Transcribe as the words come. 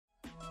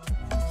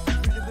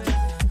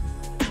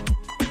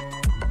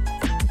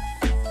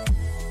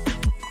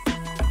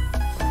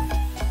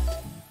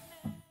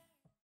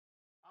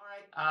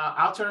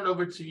I'll turn it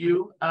over to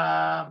you,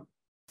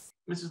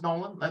 Mrs.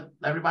 Nolen. Let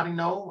everybody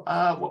know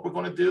what we're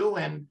going to do,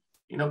 and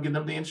give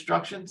them the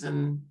instructions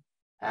and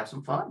have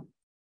some fun.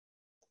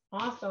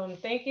 Awesome.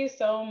 Thank you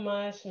so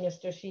much,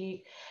 Mr.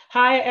 Sheik.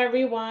 Hi,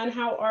 everyone.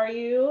 How are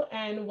you?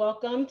 And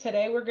welcome.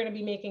 Today, we're going to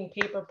be making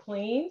paper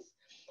planes.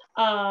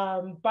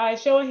 By a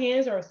show of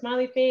hands or a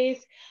smiley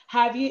face,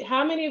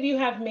 how many of you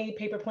have made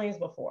paper planes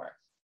before?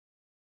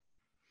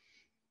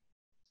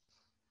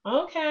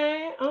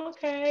 Okay,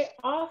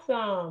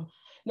 awesome.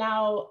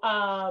 Now,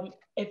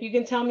 if you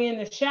can tell me in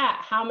the chat,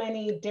 how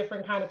many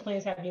different kind of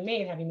planes have you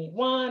made? Have you made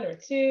 1 or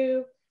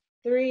 2,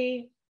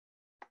 3?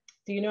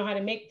 Do you know how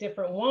to make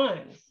different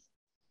ones?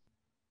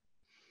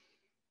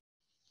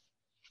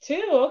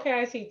 2, okay,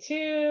 I see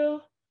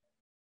 2.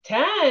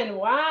 10,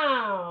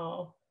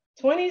 wow.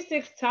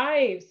 26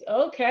 types,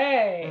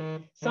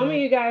 okay. Some of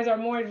you guys are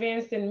more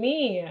advanced than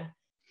me.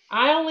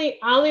 I only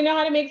know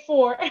how to make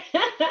 4.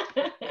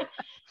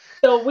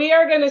 So we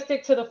are going to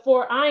stick to the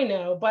 4 I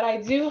know, but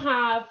I do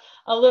have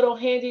a little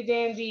handy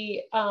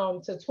dandy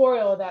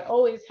tutorial that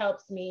always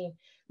helps me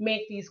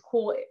make these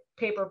cool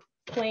paper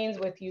planes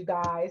with you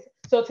guys.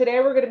 So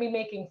today we're going to be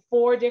making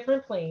 4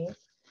 different planes.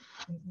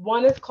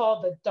 One is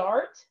called the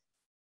dart,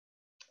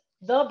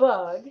 the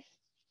bug,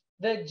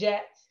 the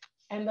jet,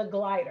 and the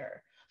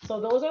glider. So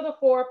those are the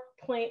 4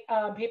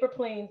 paper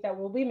planes that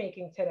we'll be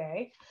making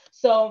today.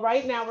 So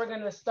right now we're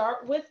going to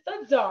start with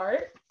the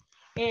dart.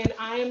 And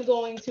I am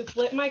going to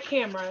flip my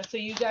camera so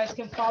you guys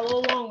can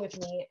follow along with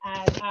me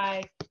as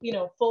I,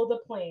 fold the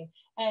plane.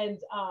 And,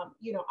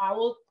 I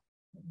will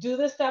do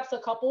the steps a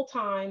couple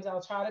times.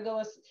 I'll try to go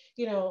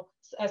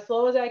as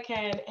slow as I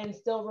can and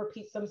still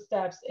repeat some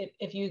steps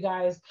if you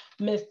guys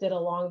missed it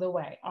along the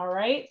way. All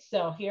right.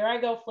 So here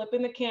I go,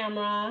 flipping the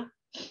camera.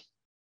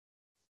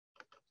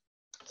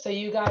 So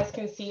you guys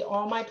can see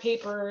all my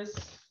papers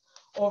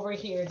over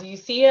here. Do you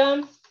see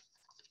them?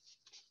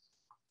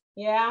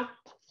 Yeah.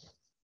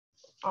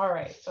 All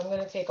right, so I'm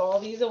going to take all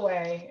these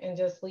away and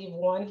just leave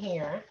one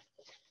here.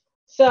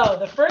 So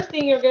the first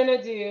thing you're going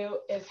to do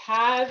is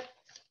have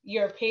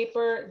your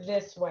paper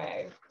this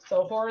way.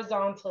 So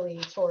horizontally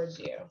towards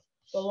you,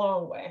 the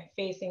long way,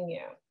 facing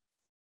you.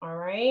 All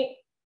right.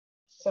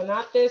 So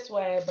not this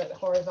way, but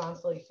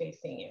horizontally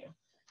facing you.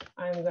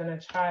 I'm going to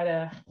try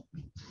to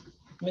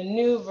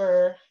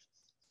maneuver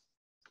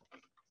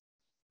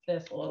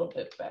this a little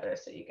bit better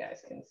so you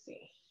guys can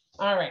see.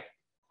 All right.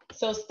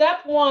 So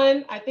step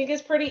 1, I think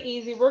is pretty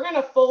easy. We're going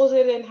to fold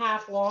it in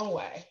half long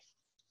way.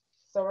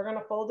 So we're going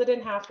to fold it in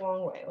half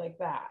long way like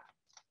that.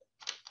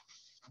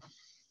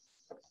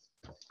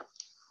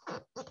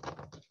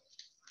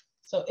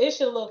 So it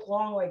should look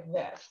long like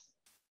this.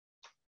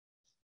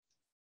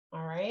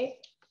 All right.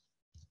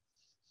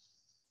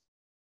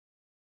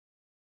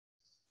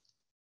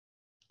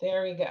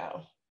 There we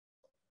go.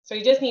 So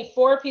you just need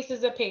 4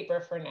 pieces of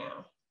paper for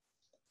now.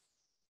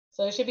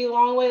 So it should be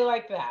long way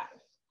like that.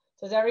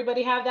 Does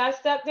everybody have that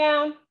step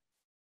down?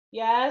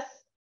 Yes?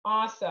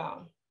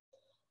 Awesome.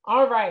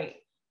 All right.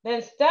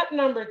 Then step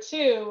number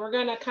 2, we're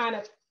going to kind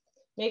of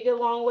make it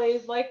long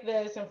ways like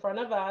this in front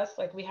of us,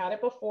 like we had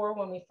it before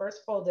when we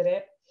first folded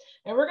it.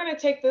 And we're going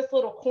to take this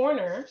little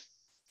corner.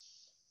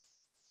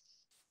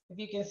 If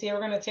you can see, we're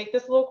going to take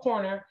this little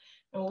corner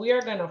and we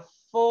are going to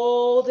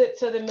fold it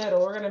to the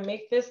middle. We're going to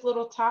make this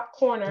little top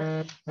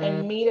corner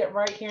and meet it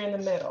right here in the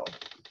middle.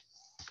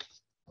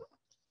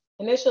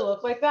 And it should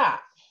look like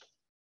that.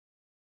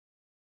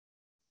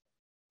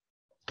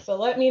 So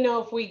let me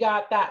know if we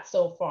got that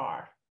so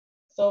far.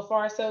 So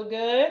far, so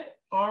good.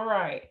 All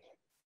right.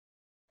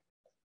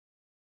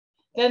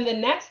 Then the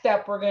next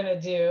step we're going to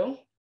do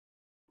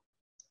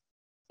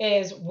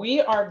is we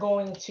are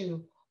going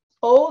to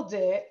fold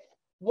it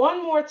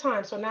one more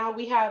time. So now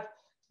we have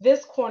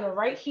this corner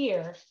right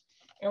here,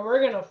 and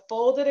we're going to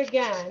fold it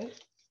again.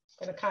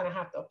 I'm going to kind of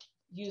have to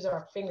use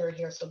our finger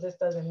here so this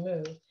doesn't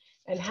move,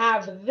 and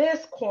have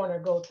this corner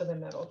go to the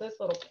middle,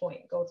 this little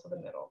point go to the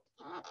middle.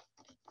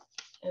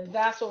 And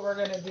that's what we're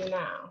going to do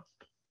now.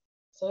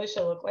 So it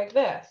should look like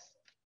this.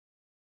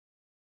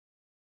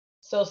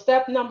 So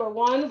step number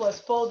 1 was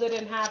fold it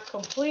in half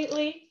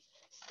completely.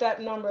 Step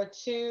number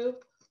 2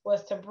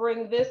 was to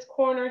bring this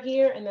corner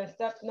here. And then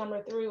step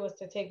number 3 was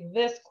to take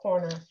this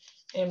corner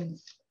and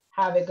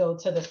have it go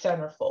to the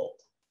center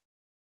fold.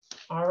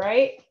 All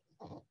right.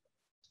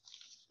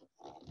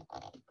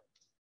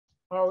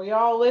 Are we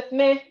all with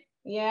me?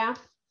 Yeah.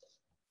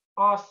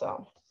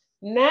 Awesome.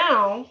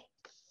 Now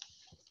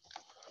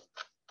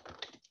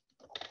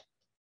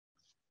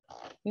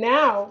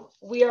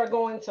we are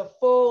going to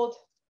fold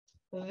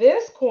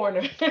this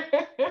corner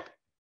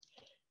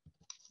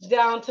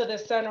down to the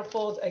center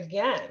fold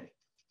again.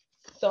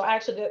 So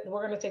actually,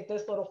 we're going to take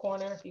this little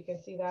corner, if you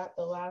can see that,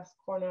 the last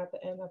corner at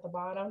the end at the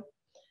bottom,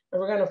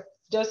 and we're going to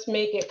just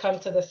make it come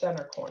to the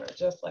center corner,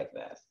 just like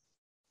this.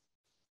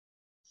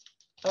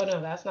 Oh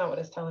no, that's not what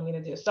it's telling me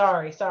to do.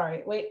 Sorry.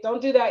 Wait,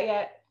 don't do that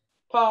yet.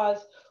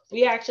 Pause.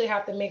 We actually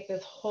have to make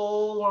this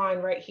whole line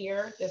right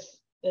here, this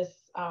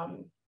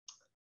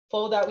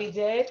fold that we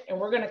did, and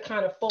we're going to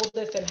kind of fold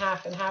this in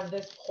half and have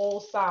this whole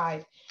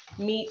side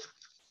meet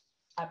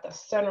at the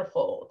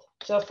centerfold,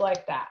 just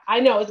like that. I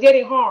know it's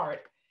getting hard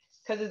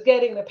because it's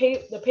getting the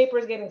paper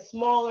is getting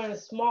smaller and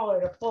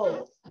smaller to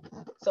fold.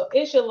 So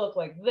it should look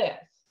like this.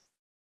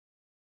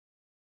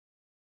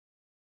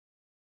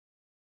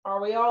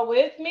 Are we all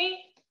with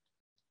me?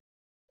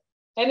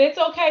 And it's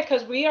okay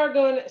because we are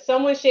going,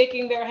 someone's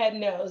shaking their head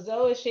no.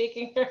 Zoe is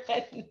shaking her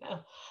head no.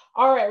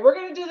 All right, we're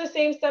going to do the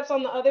same steps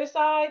on the other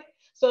side.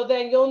 So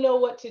then you'll know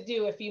what to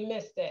do if you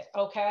missed it,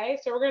 okay?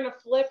 So we're going to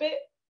flip it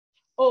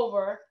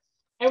over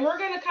and we're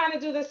going to kind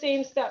of do the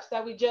same steps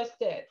that we just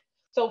did.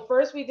 So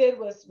first we did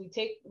was we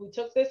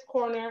took this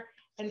corner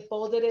and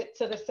folded it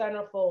to the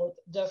center fold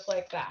just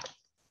like that.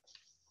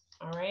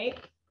 All right.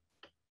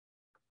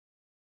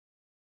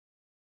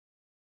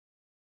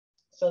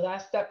 So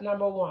that's step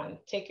number one.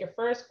 Take your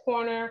first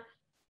corner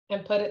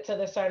and put it to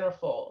the center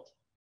fold.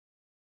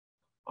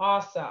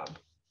 Awesome.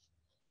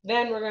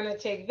 Then we're going to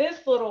take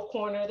this little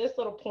corner, this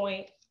little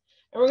point,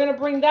 and we're going to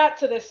bring that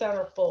to the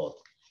center fold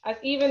as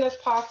even as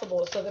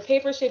possible. So the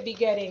paper should be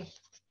getting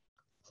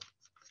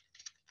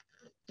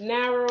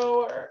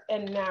narrower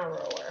and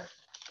narrower.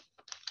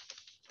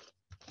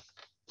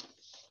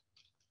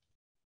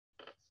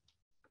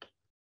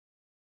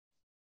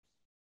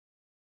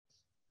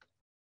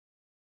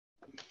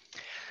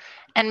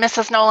 And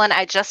Mrs. Nolen,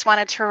 I just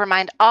wanted to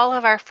remind all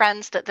of our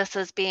friends that this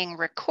is being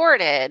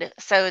recorded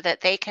so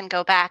that they can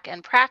go back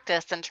and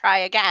practice and try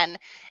again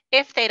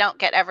if they don't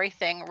get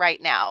everything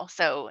right now.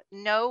 So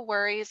no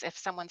worries if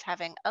someone's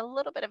having a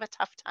little bit of a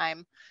tough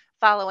time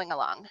following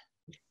along.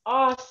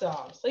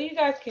 Awesome. So you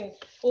guys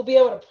will be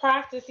able to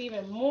practice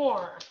even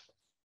more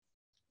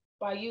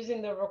by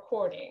using the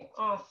recording.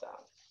 Awesome.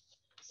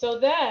 So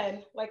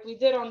then, like we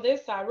did on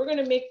this side, we're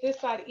going to make this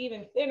side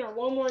even thinner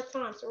one more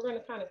time. So we're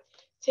going to kind of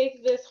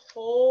take this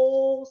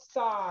whole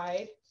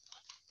side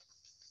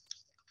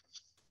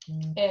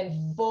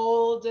and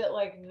fold it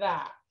like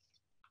that.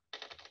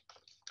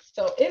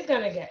 So it's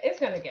gonna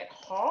get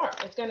hard.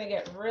 It's gonna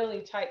get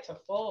really tight to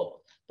fold.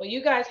 But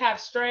you guys have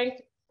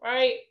strength,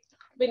 right?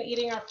 Been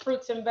eating our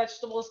fruits and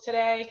vegetables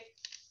today.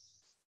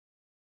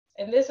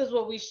 And this is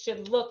what we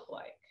should look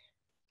like.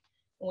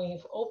 When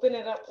you open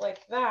it up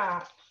like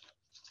that,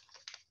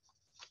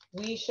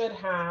 we should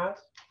have,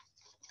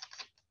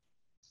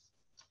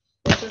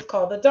 this is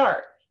called the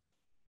dart.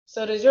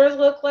 So does yours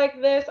look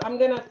like this? I'm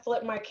gonna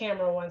flip my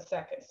camera 1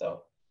 second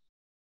so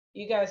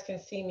you guys can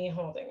see me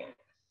holding it.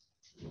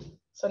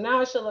 So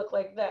now it should look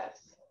like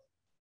this.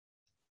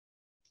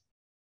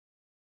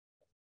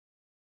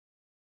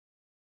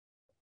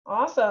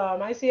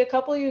 Awesome. I see a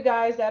couple of you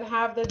guys that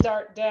have the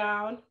dart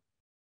down.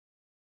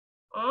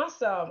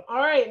 Awesome. All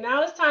right,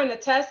 now it's time to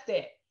test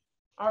it.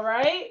 All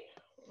right,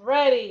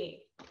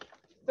 ready?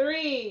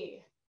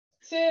 3,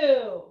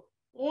 2,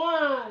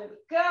 1,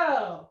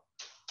 go.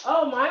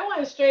 Oh, mine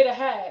went straight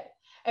ahead.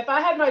 If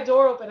I had my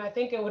door open, I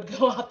think it would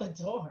go out the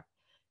door.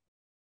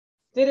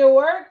 Did it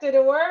work? Did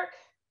it work?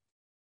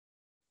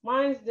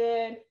 Mine's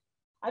did.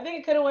 I think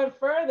it could have went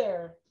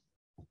further.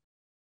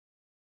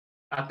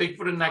 I think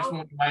for the next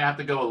one, we might have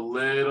to go a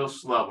little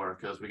slower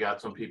because we got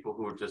some people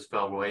who just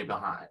fell way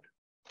behind.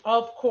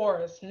 Of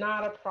course,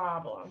 not a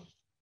problem.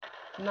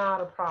 Not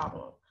a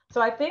problem.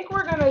 So I think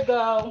we're gonna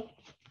go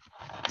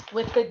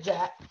with the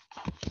jet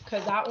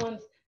because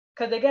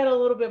they get a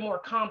little bit more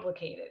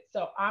complicated.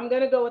 So I'm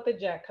gonna go with the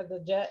jet because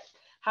the jet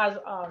has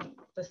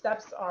the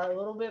steps are a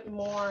little bit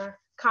more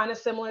kind of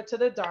similar to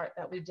the dart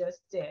that we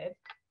just did.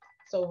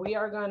 So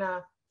I'm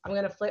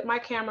gonna flip my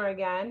camera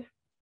again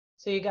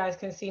so you guys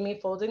can see me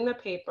folding the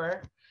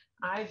paper.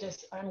 I'm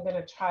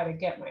gonna try to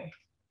get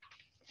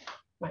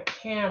my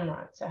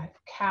camera to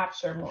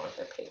capture more of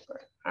the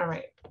paper. All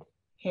right,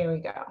 here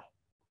we go.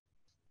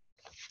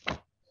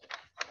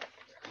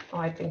 Oh,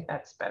 I think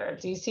that's better.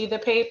 Do you see the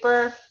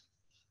paper?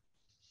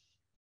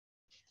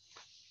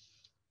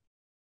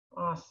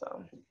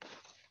 Awesome.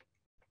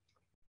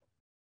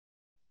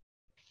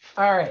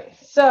 All right,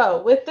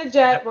 so with the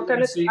jet, we're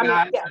gonna see,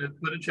 guys.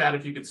 Put a chat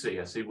if you can see.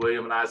 I see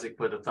William and Isaac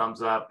put a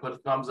thumbs up. Put a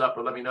thumbs up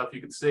or let me know if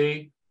you can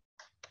see.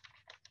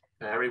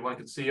 Everyone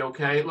can see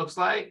okay, it looks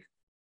like.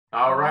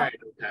 All right,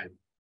 okay.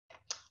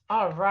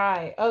 All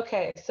right,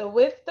 okay. So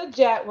with the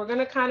jet, we're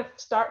gonna kind of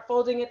start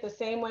folding it the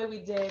same way we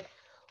did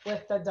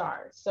with the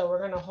dart. So we're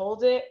gonna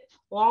hold it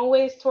long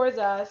ways towards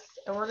us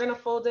and we're gonna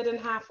fold it in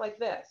half like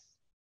this.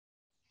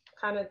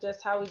 Kind of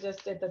just how we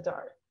just did the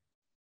dart.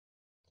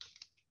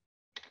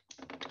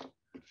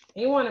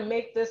 You want to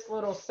make this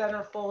little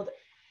center fold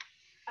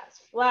as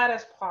flat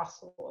as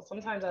possible.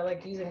 Sometimes I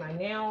like using my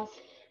nails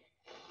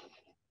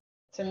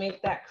to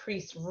make that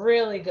crease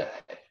really good.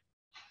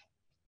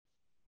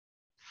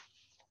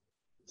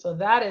 So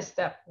that is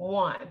step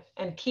one.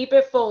 And keep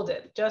it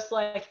folded just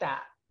like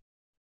that.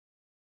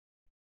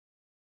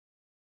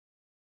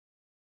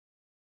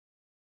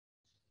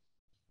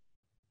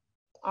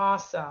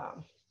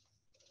 Awesome.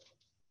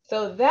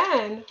 So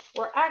then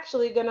we're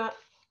actually gonna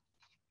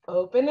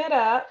open it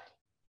up.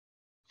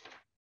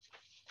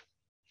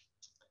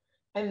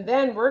 And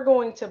then we're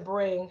going to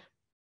bring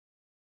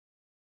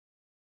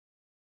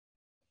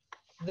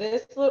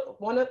this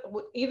one of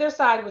either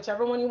side,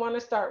 whichever one you want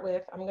to start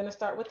with. I'm going to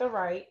start with the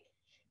right,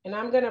 and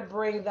I'm going to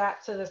bring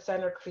that to the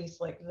center crease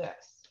like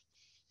this.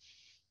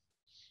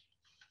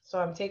 So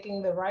I'm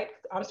taking the right,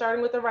 I'm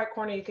starting with the right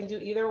corner. You can do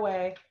either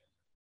way.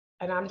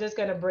 And I'm just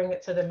going to bring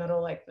it to the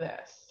middle like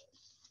this.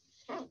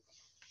 And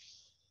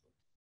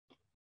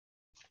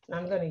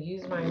I'm going to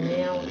use my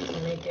nail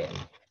to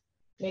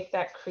make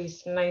that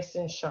crease nice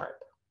and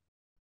sharp.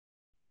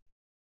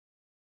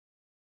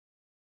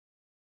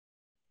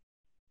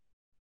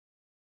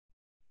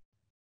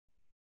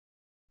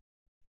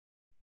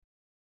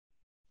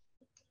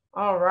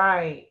 All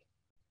right.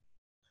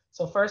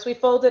 So first we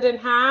fold it in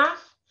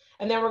half,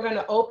 and then we're going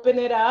to open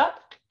it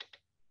up.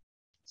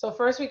 So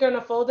first we're going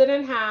to fold it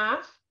in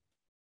half,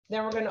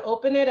 then we're going to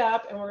open it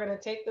up, and we're going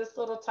to take this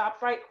little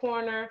top right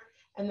corner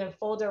and then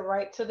fold it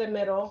right to the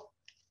middle,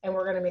 and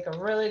we're going to make a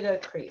really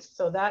good crease.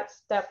 So that's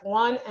step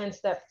 1 and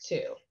step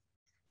 2.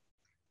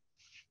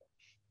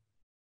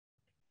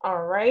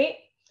 All right.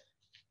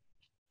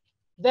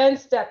 Then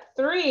step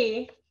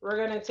 3, we're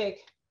going to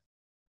take,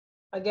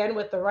 again,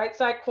 with the right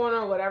side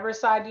corner, whatever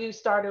side you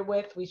started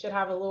with, we should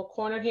have a little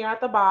corner here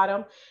at the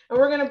bottom, and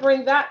we're going to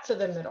bring that to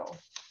the middle.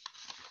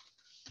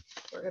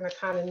 We're going to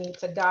kind of need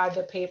to guide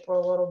the paper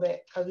a little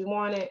bit because we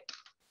want it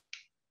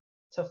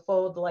to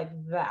fold like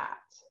that.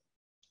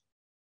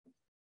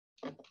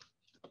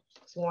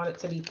 So we want it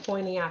to be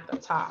pointy at the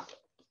top.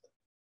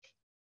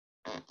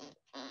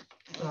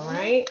 All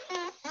right.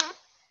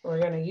 We're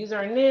going to use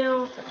our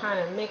nail to kind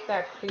of make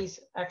that crease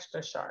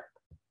extra sharp.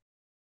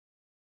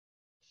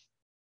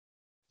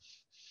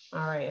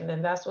 All right, and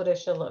then that's what it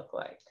should look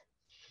like.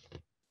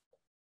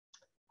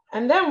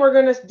 And then we're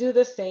going to do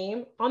the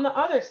same on the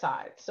other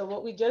side. So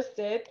what we just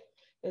did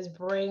is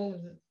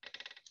bring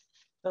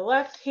the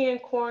left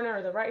hand corner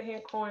or the right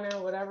hand corner,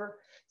 whatever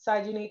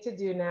side you need to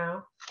do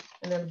now,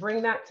 and then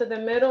bring that to the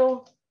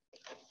middle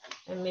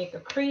and make a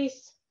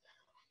crease.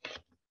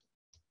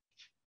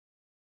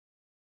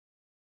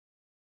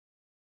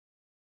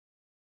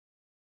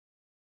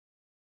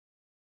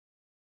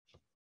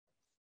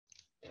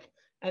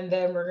 And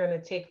then we're going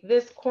to take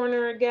this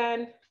corner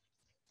again,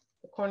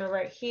 the corner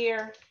right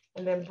here,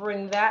 and then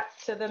bring that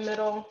to the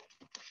middle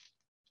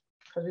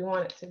because we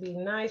want it to be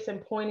nice and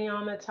pointy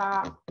on the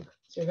top.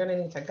 So you're going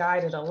to need to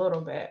guide it a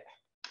little bit.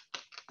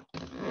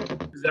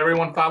 Is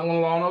everyone following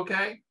along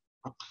okay?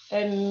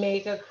 And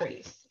make a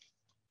crease.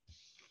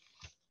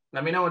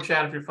 Let me know in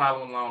chat if you're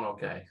following along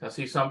okay. I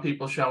see some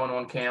people showing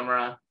on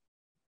camera.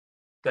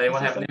 Does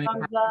anyone have any?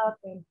 Thumbs up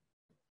and...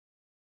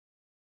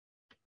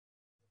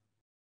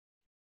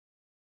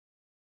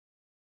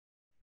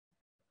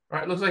 All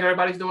right, looks like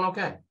everybody's doing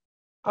okay.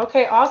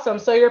 Okay, awesome.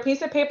 So your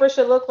piece of paper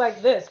should look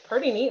like this.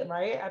 Pretty neat,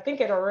 right? I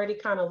think it already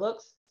kind of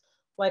looks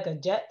like a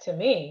jet to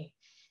me.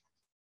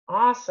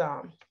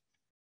 Awesome.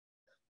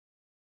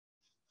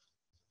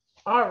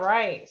 All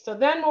right. So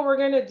then what we're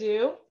going to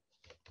do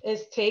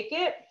is take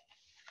it,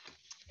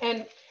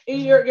 and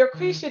your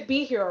crease should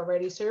be here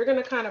already. So you're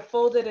going to kind of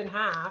fold it in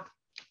half,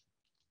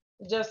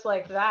 just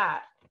like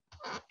that.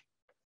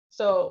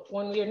 So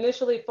when we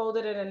initially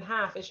folded it in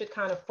half, it should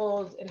kind of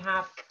fold in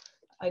half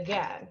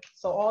again.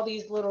 So all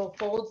these little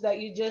folds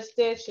that you just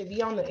did should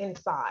be on the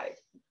inside.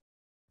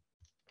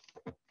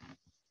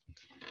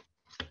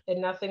 And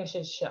nothing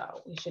should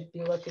show. We should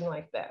be looking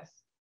like this.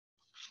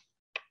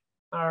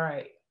 All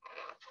right.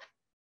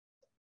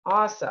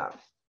 Awesome.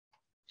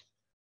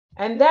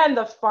 And then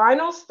the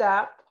final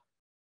step,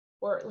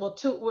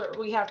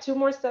 we have 2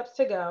 more steps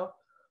to go.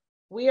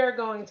 We are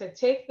going to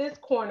take this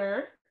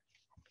corner,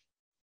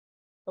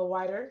 the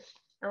wider,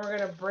 and we're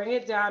going to bring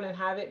it down and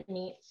have it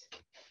meet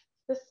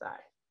this side.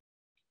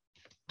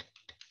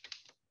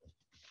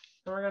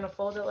 And we're going to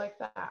fold it like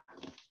that.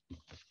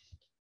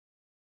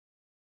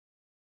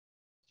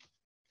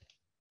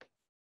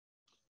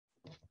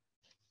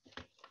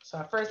 So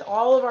at first,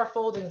 all of our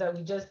foldings that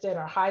we just did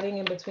are hiding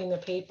in between the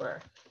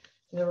paper.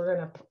 And then we're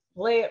going to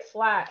lay it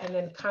flat and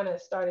then kind of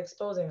start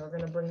exposing. We're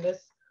going to bring this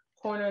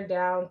corner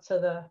down to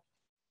the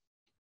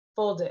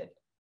folded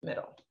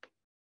middle.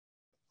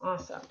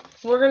 Awesome.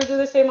 We're going to do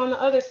the same on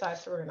the other side.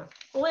 So we're going to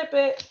flip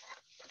it.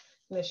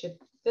 And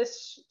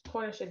this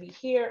corner should be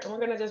here. And we're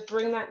going to just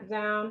bring that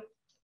down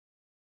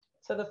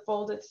to the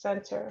folded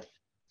center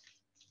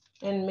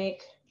and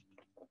make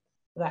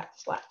that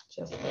flat,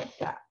 just like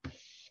that.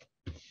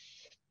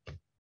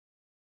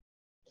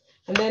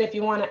 And then if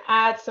you want to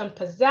add some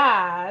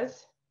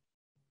pizzazz,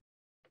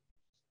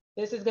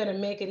 this is going to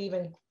make it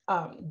even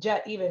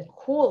jet even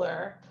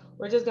cooler.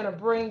 We're just going to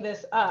bring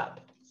this up.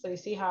 So you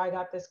see how I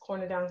got this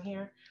corner down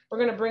here? We're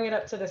going to bring it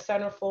up to the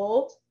center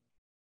fold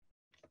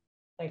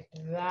like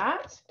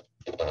that.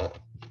 And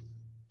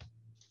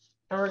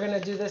we're going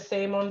to do the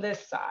same on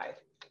this side.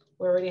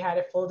 We already had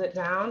it folded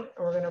down,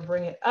 and we're going to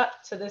bring it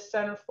up to this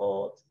center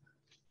fold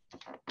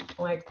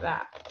like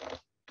that.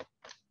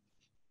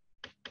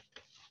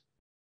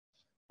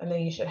 And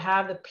then you should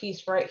have the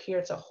piece right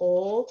here to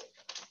hold.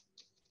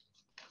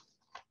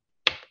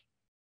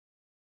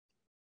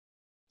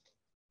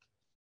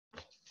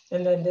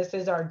 And then this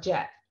is our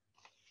jet.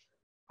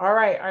 All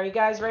right, are you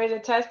guys ready to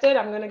test it?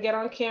 I'm going to get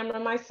on camera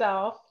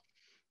myself.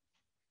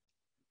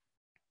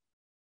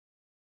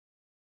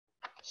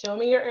 Show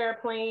me your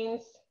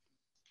airplanes.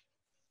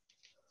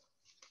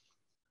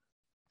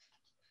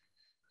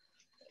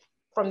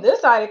 From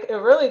this side, it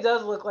really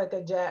does look like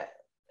a jet.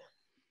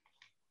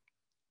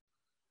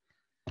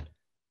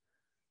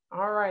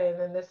 All right, and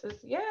then this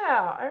is,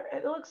 yeah,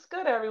 it looks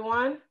good,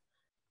 everyone.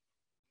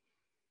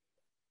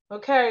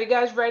 Okay, are you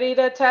guys ready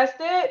to test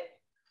it?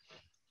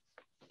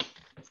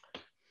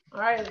 All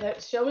right,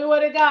 show me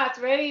what it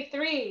got. Ready?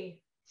 3,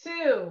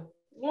 2,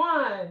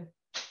 1.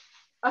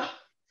 Oh,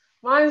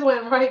 mine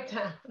went right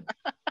down.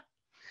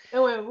 It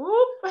went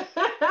whoop.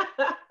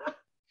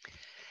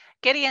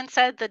 Gideon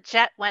said the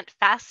jet went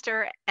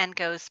faster and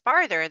goes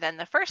farther than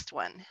the first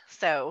one.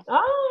 So,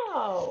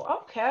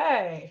 oh,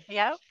 okay.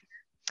 Yep.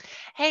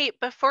 Hey,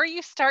 before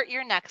you start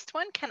your next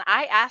one, can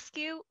I ask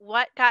you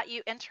what got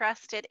you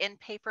interested in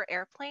paper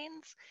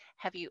airplanes?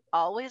 Have you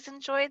always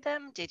enjoyed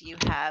them? Did you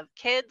have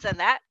kids and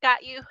that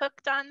got you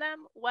hooked on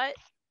them?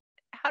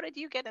 How did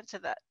you get into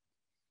that?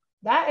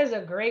 That is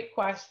a great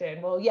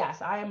question. Well,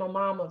 yes, I am a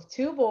mom of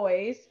 2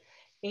 boys,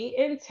 8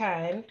 and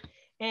 10.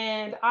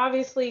 And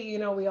obviously, you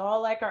know, we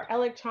all like our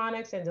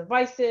electronics and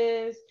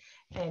devices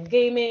and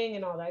gaming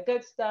and all that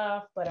good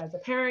stuff. But as a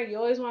parent, you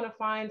always want to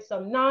find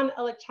some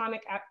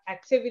non-electronic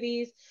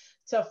activities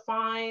to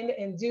find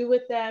and do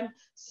with them.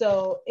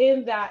 So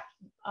in that,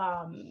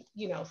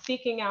 you know,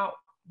 seeking out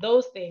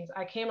those things,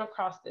 I came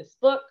across this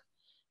book.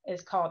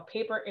 It's called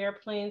Paper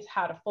Airplanes,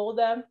 How to Fold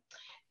Them.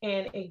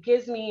 And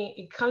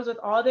it comes with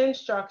all the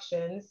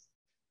instructions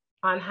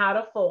on how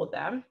to fold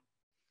them.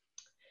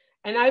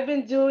 And I've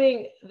been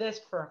doing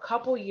this for a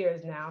couple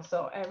years now.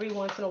 So every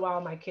once in a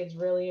while, my kids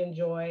really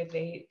enjoy,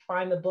 they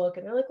find the book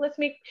and they're like, let's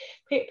make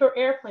paper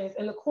airplanes.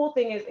 And the cool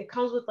thing is it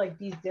comes with like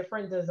these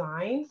different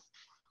designs,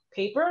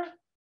 paper.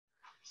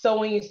 So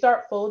when you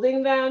start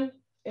folding them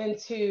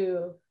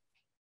into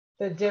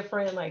the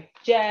different like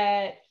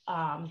jet,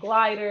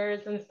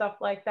 gliders and stuff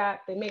like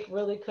that, they make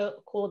really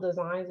cool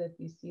designs if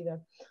you see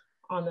them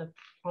on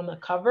the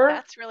cover.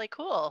 That's really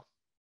cool.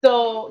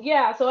 So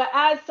yeah, so it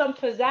adds some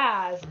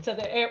pizzazz to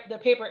the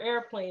paper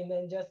airplane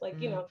than just like,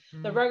 you know,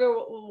 the regular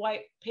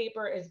white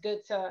paper is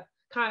good to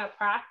kind of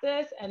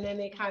practice, and then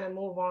they kind of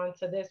move on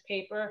to this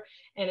paper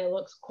and it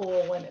looks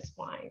cool when it's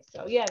flying.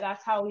 So yeah,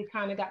 that's how we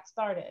kind of got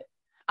started.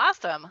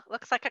 Awesome.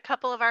 Looks like a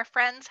couple of our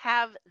friends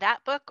have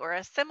that book or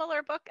a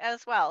similar book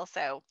as well.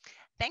 So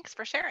thanks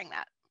for sharing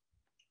that.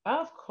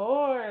 Of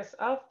course,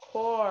 of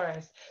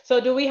course.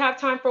 So do we have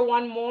time for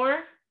one more?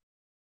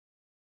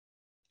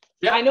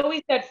 Yeah. I know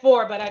we said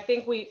 4, but I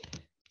think we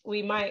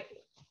might.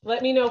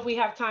 Let me know if we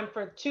have time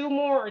for 2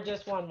 more or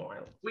just 1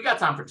 more. We got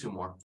time for 2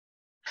 more.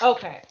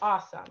 Okay,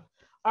 awesome.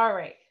 All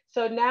right.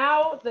 So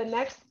now the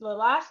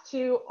last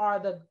 2 are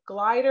the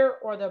glider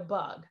or the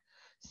bug.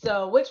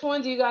 So which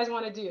one do you guys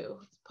want to do?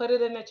 Put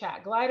it in the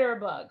chat. Glider or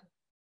bug?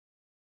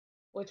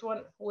 Which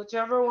one?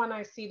 Whichever one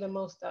I see the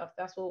most of,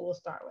 that's what we'll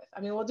start with.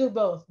 I mean, we'll do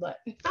both, but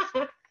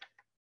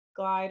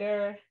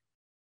glider,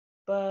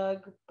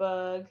 bug,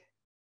 bug,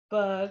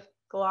 bug,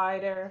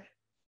 glider.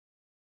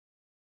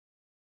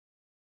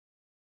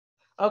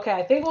 Okay,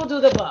 I think we'll do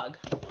the bug.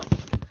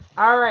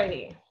 All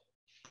righty.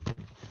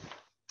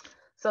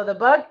 So the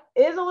bug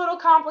is a little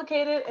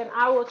complicated, and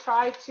I will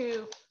try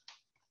to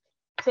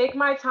take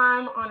my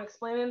time on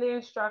explaining the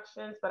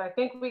instructions, but I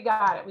think we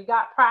got it. We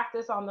got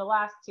practice on the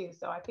last 2,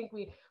 so I think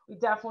we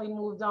definitely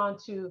moved on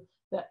to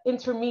the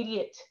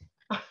intermediate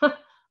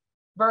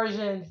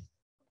versions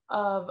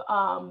of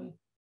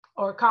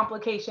or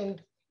complications,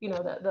 you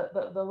know,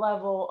 the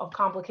level of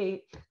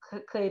complicated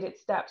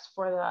steps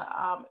for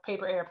the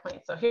paper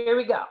airplane. So here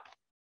we go.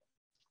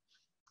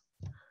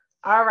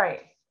 All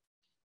right.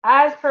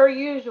 As per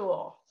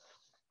usual,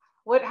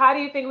 how do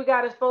you think we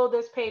got to fold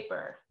this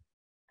paper?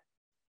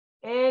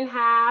 In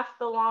half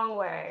the long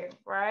way,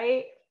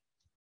 right?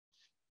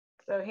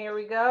 So here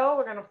we go.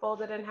 We're going to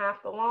fold it in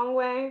half the long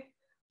way,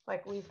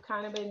 like we've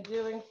kind of been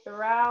doing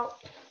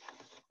throughout.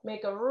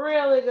 Make a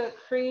really good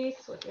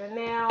crease with your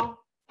nail,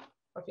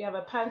 or if you have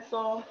a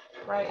pencil,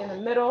 right in the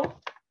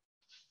middle,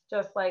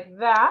 just like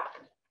that.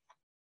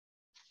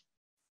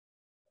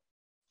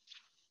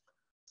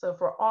 So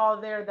for all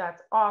there,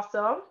 that's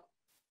awesome.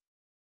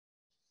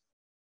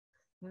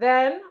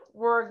 Then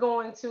we're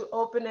going to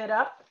open it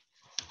up,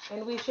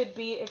 and we should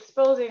be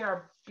exposing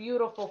our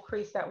beautiful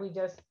crease that we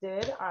just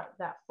did,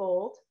 that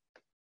fold.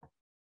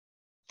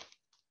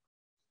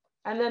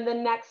 And then the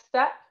next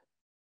step,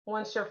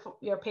 once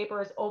your paper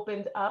is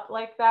opened up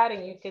like that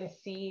and you can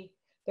see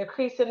the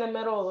crease in the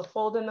middle, the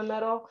fold in the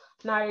middle,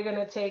 now you're going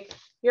to take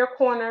your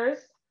corners,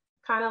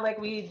 kind of like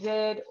we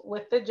did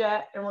with the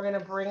jet, and we're going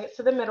to bring it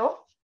to the middle,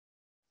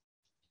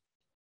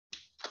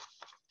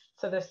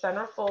 to the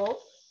center fold.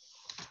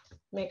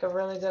 Make a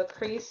really good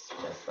crease,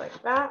 just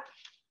like that.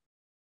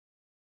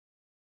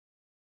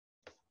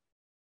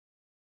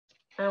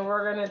 And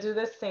we're going to do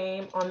the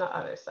same on the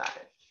other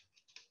side.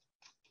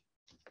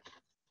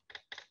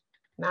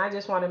 Now I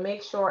just want to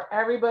make sure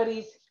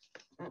everybody's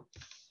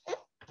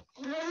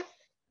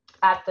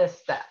at this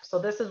step. So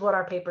this is what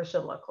our paper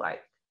should look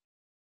like.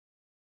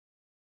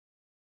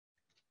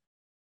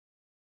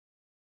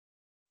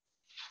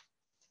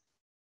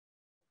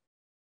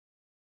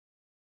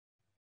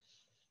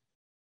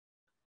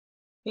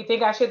 You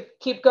think I should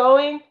keep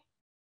going?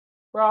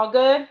 We're all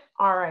good?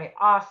 All right,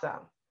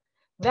 awesome.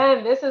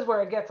 Then this is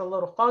where it gets a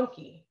little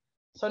funky.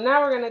 So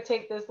now we're gonna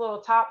take this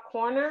little top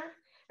corner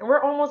and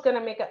we're almost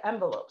gonna make an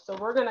envelope. So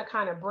we're gonna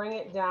kind of bring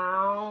it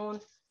down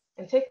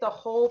and take the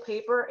whole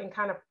paper and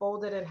kind of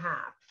fold it in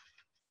half.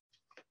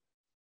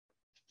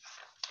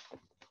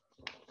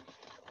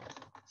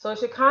 So it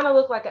should kind of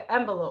look like an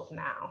envelope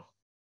now,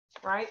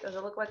 right? Does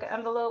it look like an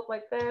envelope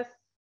like this?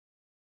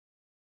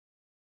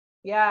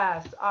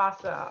 Yes,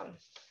 awesome.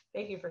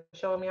 Thank you for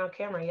showing me on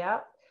camera.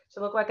 Yep,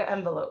 should look like an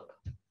envelope.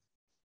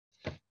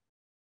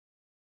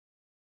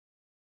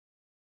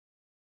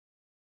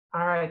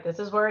 All right, this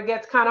is where it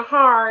gets kind of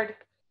hard.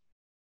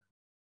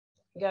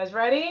 You guys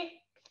ready?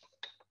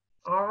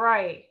 All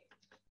right,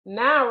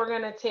 now we're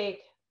gonna take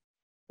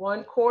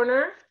one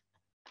corner.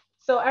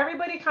 So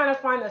everybody kind of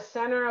find the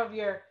center of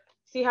your,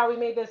 see how we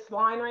made this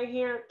line right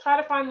here? Try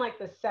to find like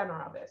the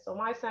center of it. So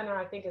my center,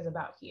 I think, is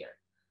about here.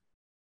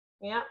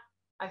 Yeah,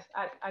 I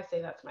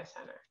say that's my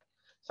center.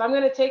 So I'm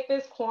gonna take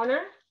this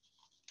corner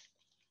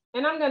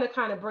and I'm gonna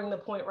kind of bring the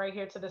point right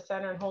here to the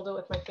center and hold it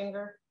with my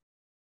finger.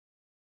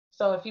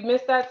 So if you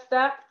missed that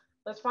step,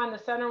 let's find the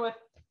center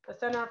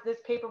of this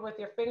paper with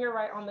your finger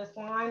right on this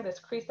line, this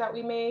crease that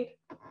we made.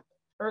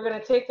 We're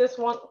gonna take this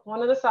one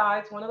of the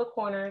sides, one of the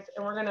corners,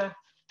 and we're gonna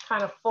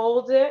kind of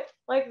fold it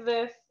like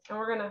this, and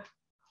we're gonna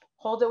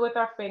hold it with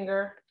our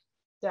finger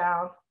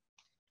down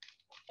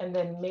and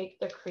then make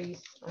the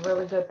crease, a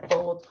really good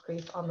fold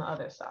crease on the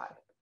other side.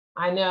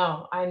 I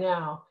know,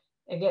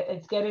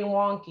 it's getting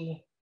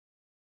wonky,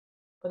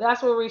 but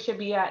that's where we should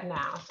be at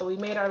now. So we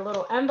made our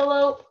little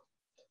envelope,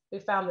 we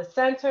found the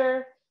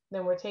center,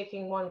 then we're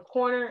taking one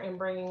corner and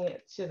bringing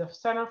it to the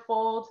center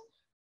fold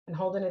and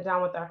holding it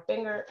down with our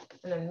finger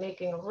and then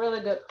making a really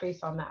good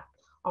crease on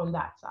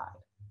that side.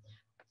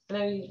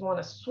 And then you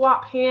want to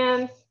swap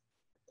hands,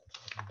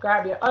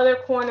 grab your other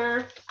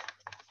corner,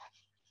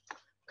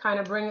 kind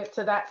of bring it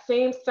to that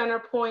same center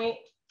point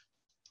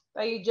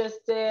that you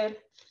just did,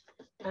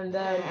 and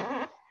then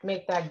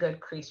make that good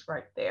crease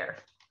right there.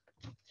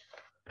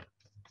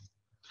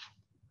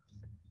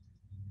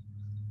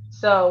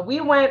 So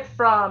we went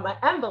from an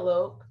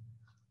envelope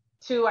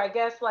to, I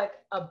guess, like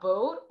a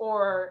boat,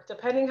 or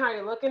depending how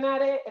you're looking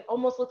at it, it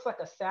almost looks like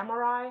a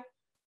samurai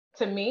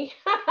to me.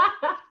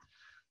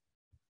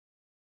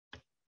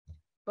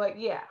 But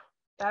yeah,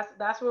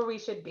 that's where we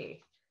should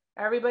be.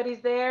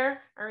 Everybody's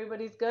there?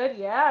 Everybody's good?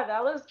 Yeah,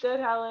 that looks good,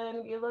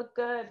 Helen. You look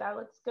good. That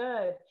looks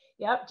good.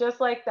 Yep, just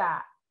like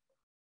that.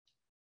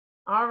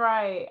 All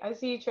right, I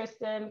see you,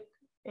 Tristan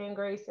and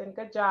Grayson.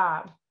 Good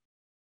job.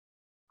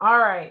 All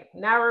right,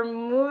 now we're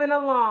moving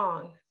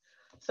along.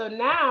 So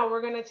now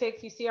we're gonna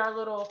take, you see our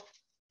little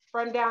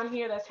friend down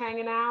here that's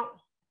hanging out?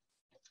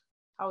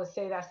 I would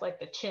say that's like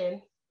the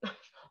chin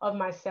of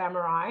my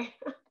samurai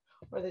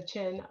or the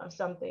chin of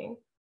something.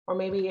 Or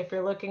maybe if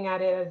you're looking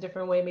at it a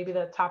different way, maybe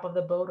the top of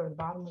the boat or the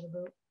bottom of the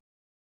boat,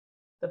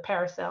 the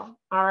parasail.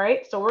 All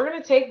right, so we're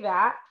gonna take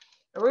that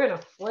and we're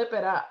gonna flip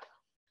it up.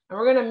 And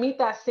we're gonna meet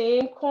that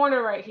same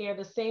corner right here,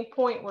 the same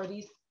point where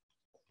these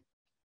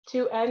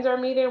two ends are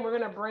meeting. We're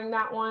gonna bring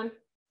that one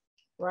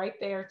right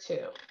there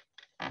too.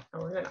 And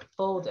we're gonna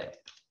fold it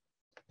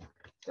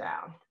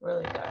down,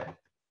 really good.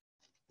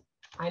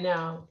 I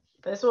know,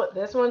 this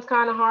one's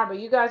kind of hard, but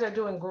you guys are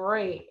doing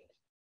great.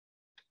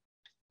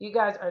 You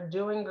guys are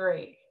doing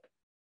great.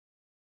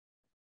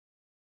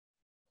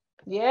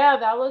 Yeah,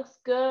 that looks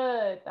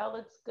good. That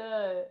looks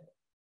good,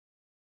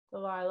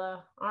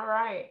 Delilah. All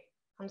right.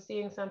 I'm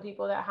seeing some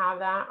people that have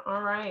that.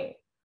 All right.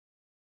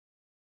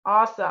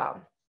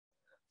 Awesome.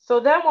 So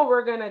then what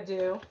we're going to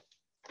do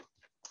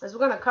is we're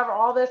going to cover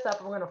all this up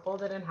and we're going to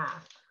fold it in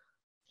half.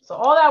 So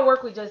all that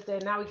work we just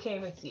did, now we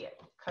can't even see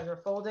it because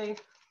we're folding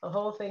the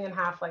whole thing in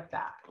half like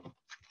that.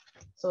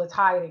 So it's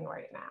hiding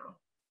right now.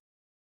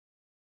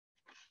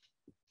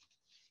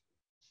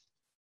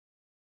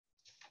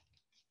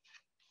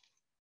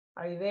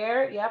 Are you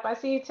there? Yep, I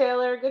see you,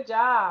 Taylor. Good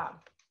job.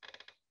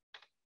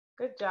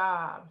 Good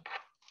job.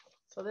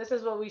 So this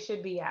is what we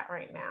should be at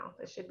right now.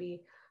 This should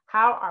be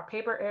how our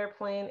paper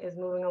airplane is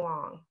moving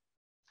along.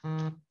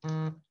 And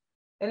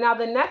now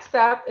the next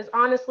step is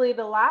honestly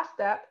the last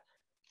step,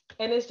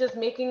 and it's just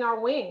making our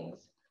wings.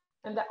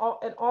 And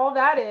all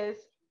that is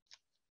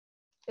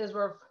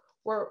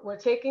we're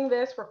taking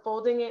this, we're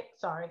folding it.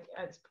 Sorry,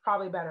 it's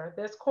probably better.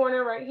 This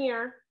corner right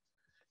here,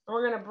 and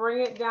we're gonna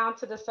bring it down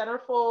to the center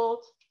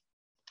fold,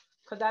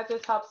 because that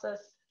just helps us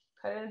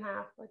cut it in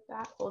half like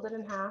that, fold it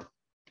in half.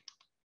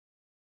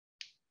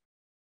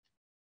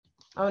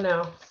 Oh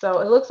no, so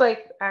it looks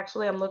like,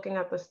 actually I'm looking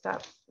at the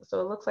steps. So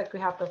it looks like we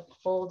have to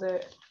fold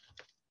it.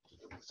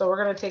 So we're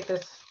gonna take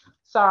this,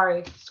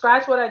 sorry,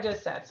 scratch what I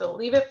just said. So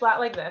leave it flat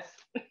like this.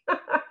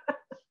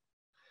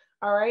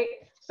 All right,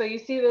 so you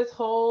see this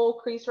whole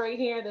crease right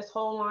here, this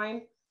whole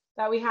line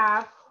that we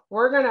have,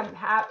 we're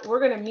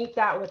gonna meet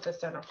that with the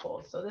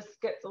centerfold. So this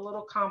gets a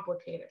little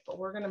complicated, but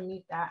we're gonna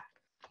meet that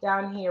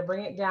down here,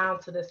 bring it down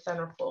to the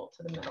centerfold,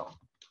 to the middle,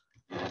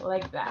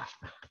 like that.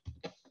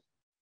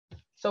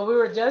 So we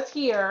were just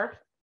here,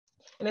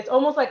 and it's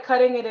almost like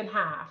cutting it in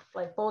half,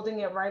 like folding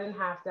it right in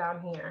half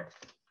down here.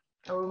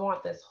 And we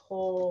want this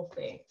whole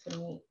thing to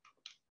meet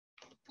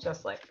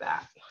just like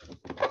that.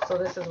 So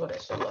this is what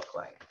it should look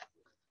like.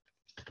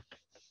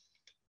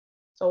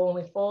 So when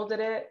we folded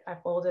it, I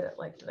folded it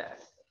like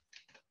this.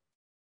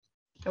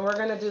 And we're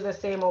gonna do the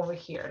same over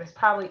here. It's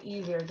probably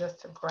easier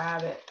just to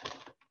grab it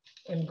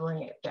and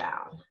bring it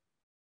down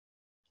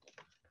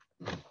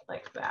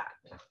like that.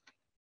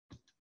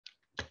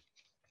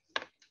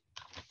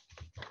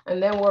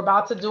 And then we're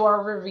about to do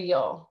our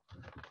reveal.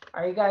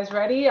 Are you guys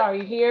ready? Are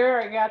you here?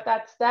 Are you got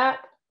that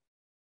step?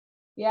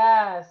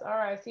 Yes. All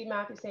right. I see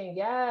Matthew saying,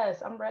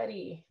 yes, I'm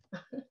ready.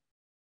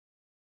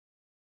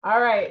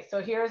 All right.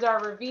 So here's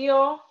our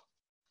reveal.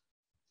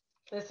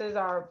 This is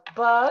our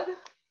bug.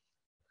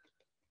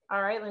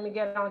 All right. Let me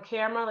get it on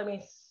camera. Let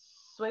me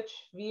switch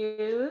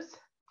views.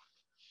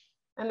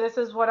 And this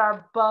is what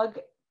our bug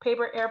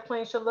paper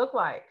airplane should look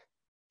like.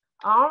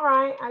 All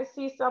right. I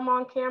see some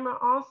on camera.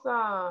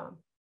 Awesome.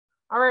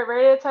 All right.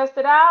 Ready to test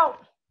it out?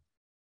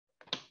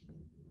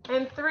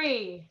 In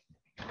 3,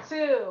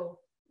 2,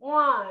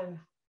 1.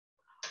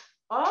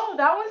 Oh,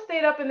 that one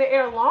stayed up in the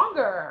air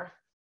longer.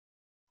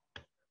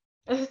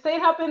 It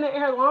stayed up in the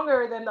air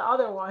longer than the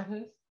other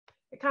ones.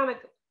 It kind of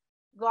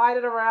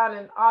glided around,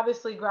 and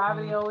obviously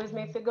gravity always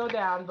makes it go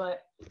down,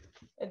 but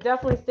it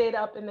definitely stayed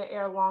up in the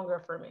air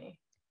longer for me.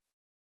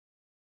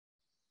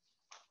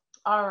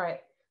 All right.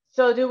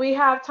 So do we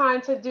have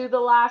time to do the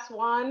last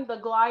one, the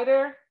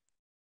glider?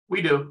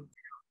 We do.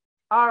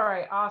 All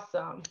right.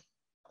 Awesome.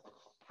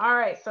 All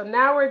right, so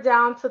now we're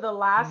down to the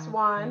last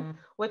one,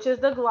 which is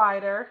the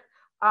glider.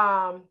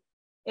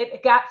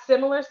 It got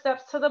similar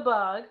steps to the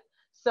bug,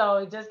 so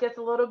it just gets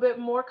a little bit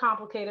more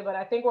complicated, but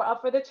I think we're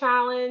up for the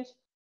challenge.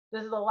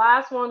 This is the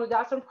last one. We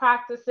got some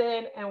practice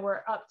in, and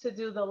we're up to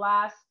do the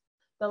last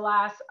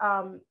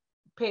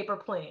paper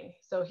plane.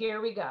 So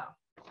here we go.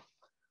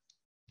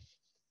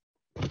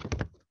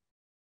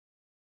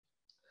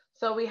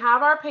 So we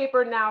have our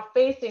paper now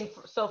facing,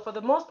 so for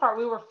the most part,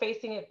 we were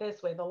facing it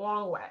this way, the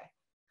long way.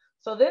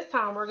 So this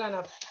time we're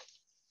gonna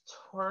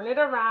turn it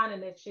around,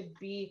 and it should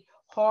be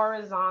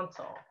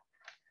horizontal.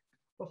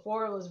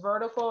 Before it was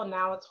vertical, and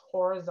now it's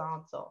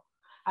horizontal.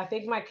 I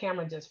think my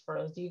camera just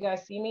froze. Do you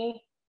guys see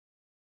me?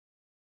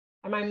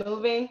 Am I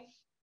moving?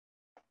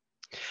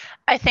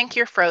 I think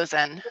you're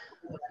frozen.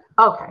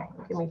 Okay,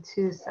 give me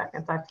 2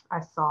 seconds.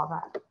 I saw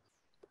that.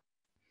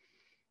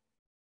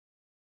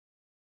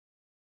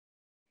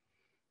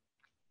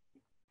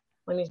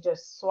 Let me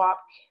just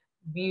swap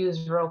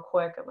views real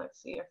quick, and let's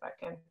see if I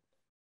can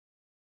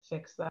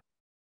fix that.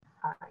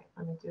 All right,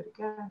 let me do it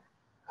again.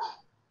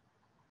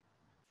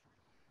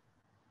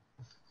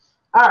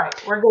 All right,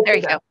 we're good. There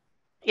you go.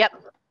 Yep.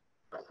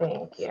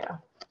 Thank you.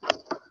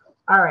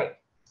 All right,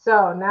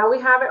 so now we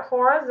have it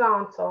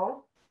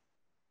horizontal.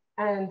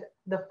 And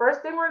the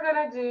first thing we're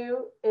gonna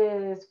do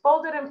is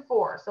fold it in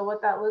 4. So what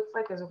that looks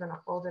like is we're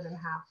gonna fold it in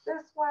half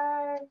this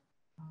way.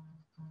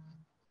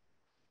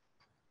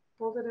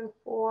 Fold it in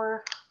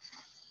 4.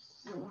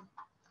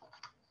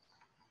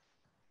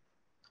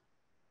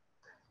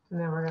 And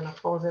then we're gonna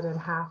fold it in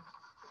half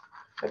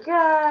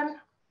again.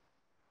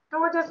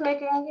 And we're just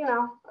making, you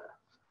know,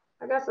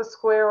 I guess a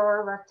square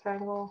or a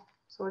rectangle.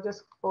 So we're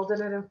just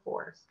folding it in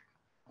 4s.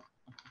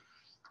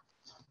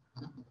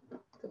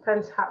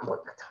 Depends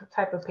what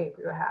type of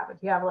paper you have.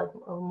 If you have like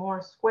a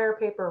more square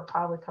paper, it'll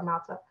probably come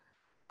out to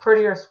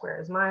prettier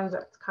squares. Mine's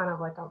it's kind of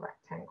like a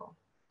rectangle.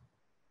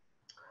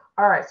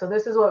 All right, so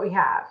this is what we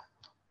have.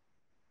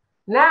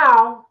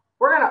 Now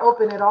we're gonna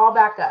open it all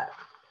back up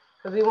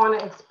because we want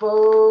to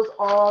expose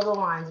all the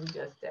lines we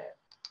just did,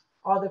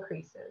 all the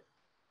creases.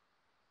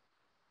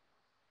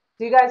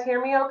 Do you guys hear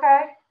me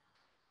okay?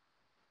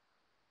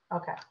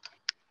 Okay.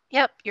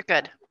 Yep, you're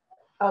good.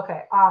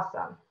 Okay,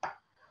 awesome.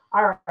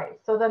 All right,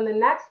 so then the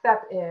next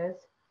step is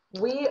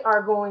we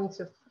are going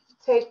to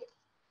take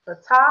the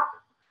top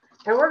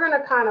and we're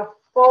gonna kind of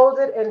fold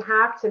it in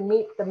half to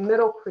meet the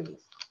middle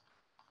crease,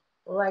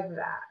 like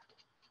that.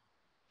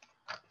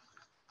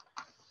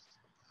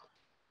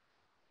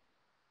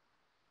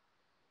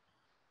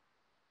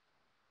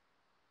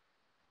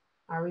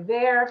 Are we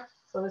there?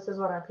 So this is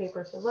what our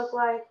paper should look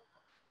like.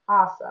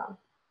 Awesome.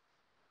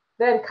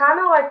 Then kind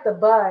of like the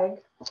bug,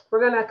 we're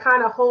gonna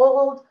kind of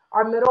hold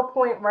our middle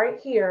point right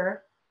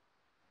here.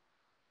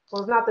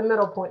 Well, it's not the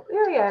middle point.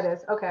 Yeah, it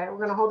is. Okay, we're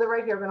gonna hold it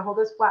right here. We're gonna hold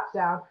this flap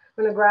down.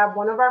 We're gonna grab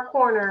one of our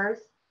corners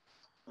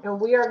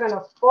and we are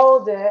gonna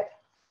fold it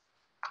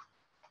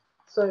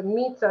so it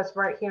meets us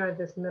right here at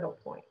this middle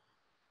point.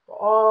 So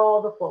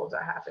all the folds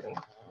are happening.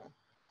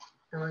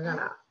 And we're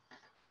gonna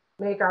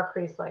make our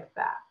crease like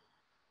that.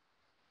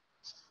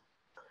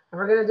 And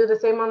we're gonna do the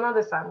same on the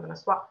other side. I'm gonna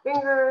swap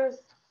fingers,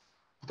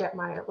 get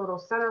my little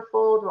center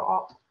fold,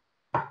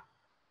 and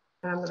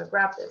I'm gonna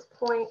grab this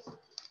point.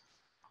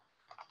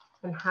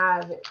 and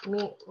have it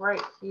meet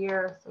right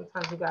here.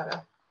 Sometimes you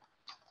gotta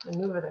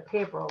maneuver the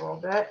paper a little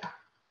bit.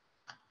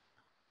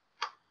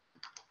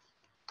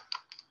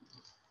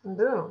 And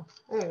boom,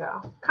 there you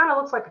go. Kind of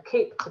looks like a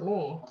cape to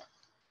me.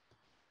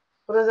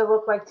 What does it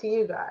look like to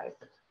you guys?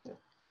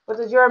 What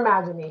does your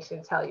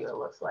imagination tell you it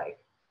looks like?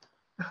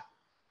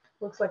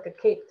 Looks like a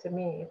cape to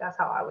me. That's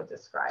how I would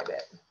describe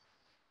it.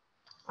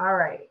 All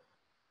right.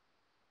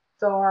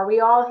 So are we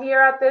all here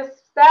at this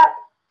step?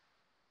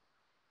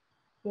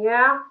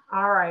 Yeah?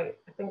 All right.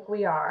 I think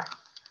we are.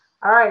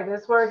 All right.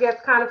 This is where it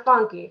gets kind of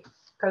funky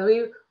because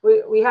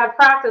we had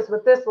practice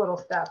with this little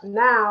step.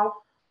 Now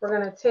we're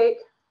going to take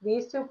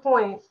these 2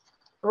 points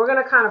and we're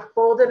going to kind of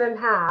fold it in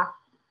half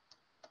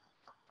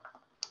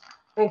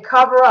and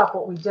cover up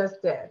what we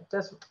just did.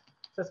 Just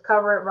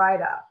cover it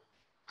right up.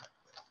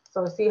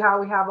 So see how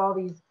we have all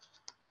these,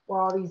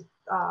 where all these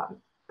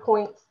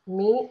points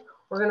meet?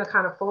 We're going to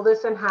kind of fold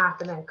this in half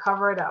and then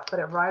cover it up, put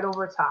it right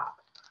over top.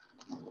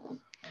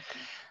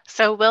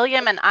 So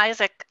William and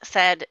Isaac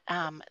said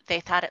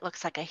they thought it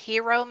looks like a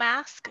hero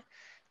mask.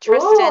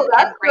 Tristan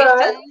and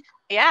Grayson,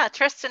 yeah,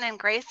 Tristan and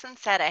Grayson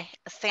said a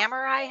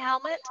samurai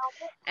helmet.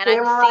 And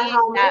I'm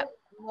seeing that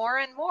more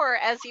and more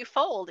as you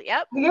fold.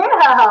 Yep.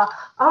 Yeah,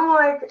 I'm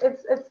like,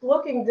 it's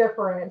looking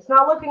different. It's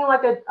not looking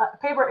like a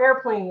paper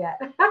airplane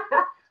yet.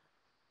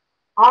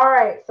 All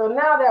right, so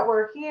now that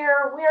we're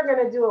here, we are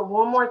going to do it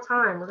one more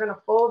time. We're going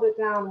to fold it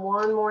down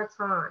one more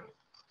time.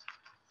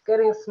 It's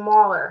getting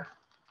smaller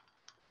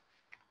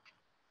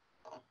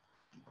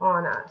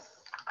on us.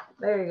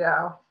 There you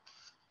go.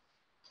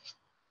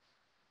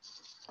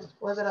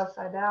 Was it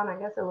upside down? I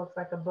guess it looks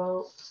like a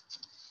boat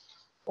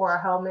or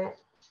a helmet.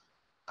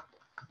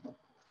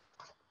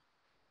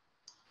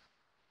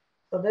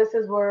 So this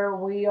is where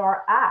we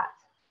are at.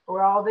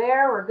 We're all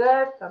there. We're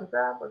good. Thumbs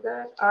up. We're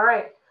good. All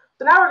right.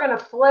 So now we're going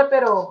to flip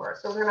it over.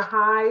 So we're going to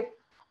hide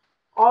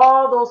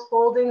all those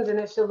foldings and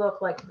it should look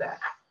like this.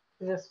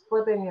 You're just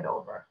flipping it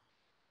over.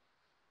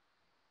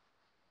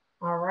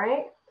 All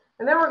right.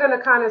 And then we're going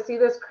to kind of see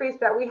this crease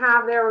that we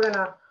have there. We're going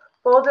to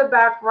fold it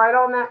back right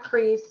on that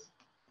crease.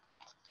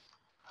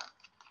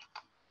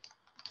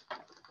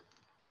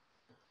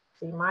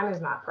 See, mine is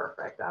not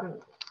perfect.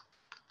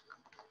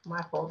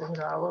 My foldings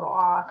are a little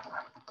off.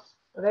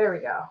 So there we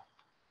go.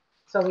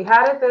 So we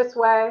had it this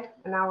way,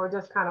 and now we're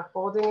just kind of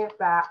folding it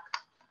back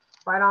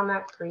right on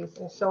that crease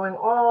and showing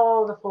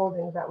all the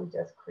foldings that we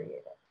just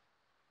created.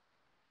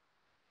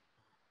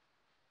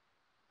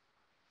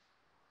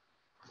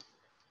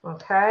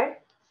 Okay.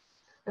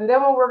 And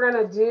then what we're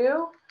going to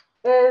do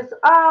is,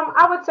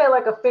 I would say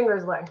like a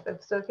finger's length.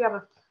 So if you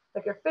have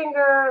like your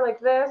finger like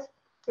this,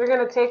 you're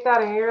going to take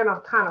that and you're going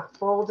to kind of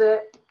fold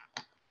it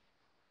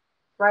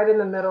right in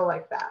the middle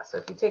like that. So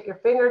if you take your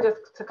finger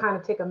just to kind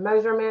of take a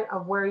measurement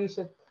of where you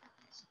should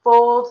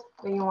fold,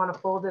 then you want to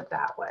fold it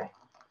that way.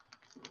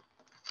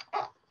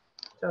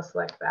 Just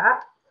like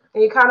that.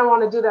 And you kind of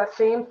want to do that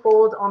same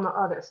fold on the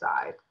other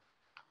side.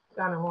 You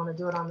kind of want to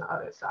do it on the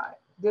other side.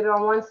 Did it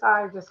on one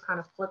side, just kind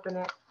of flipping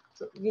it.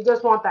 So you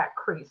just want that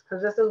crease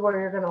because this is where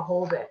you're going to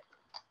hold it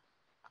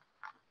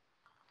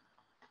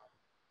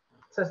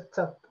to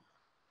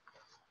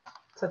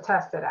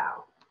test it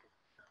out.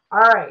 All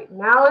right,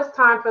 now it's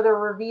time for the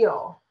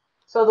reveal.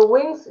 So the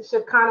wings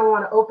should kind of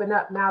want to open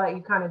up now that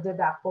you kind of did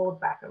that fold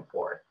back and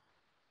forth.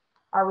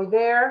 Are we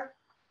there?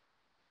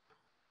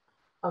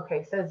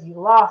 Okay, says you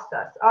lost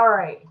us. All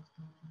right.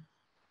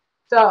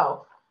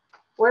 So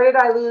where did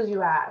I lose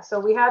you at? So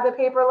we had the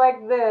paper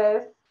like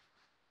this.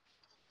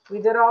 We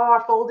did all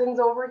our foldings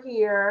over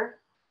here.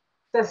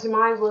 Says your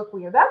minds look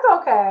weird. That's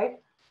okay.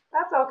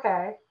 That's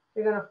okay.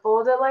 You're going to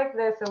fold it like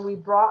this, and we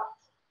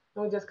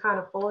just kind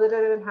of folded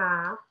it in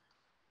half.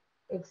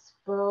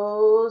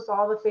 Expose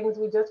all the things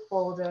we just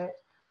folded.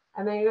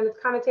 And then you're going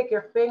to kind of take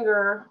your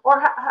finger, or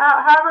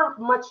however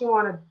much you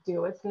want to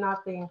do. It's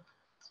nothing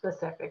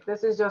specific.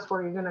 This is just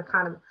where you're going to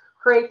kind of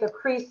create the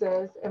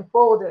creases and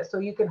fold it so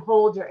you can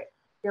hold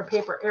your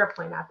paper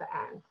airplane at the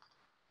end.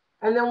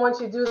 And then once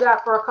you do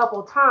that for a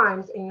couple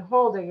times and you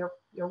hold it,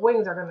 your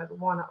wings are going to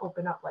want to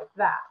open up like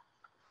that.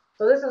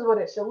 So this is what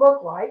it should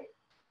look like.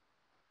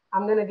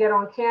 I'm going to get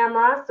on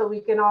camera so we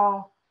can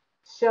all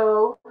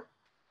show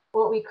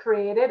what we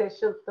created.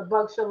 The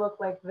bug should look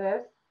like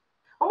this.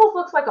 Almost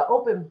looks like an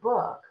open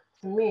book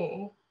to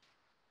me.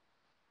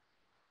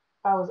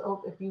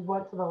 If you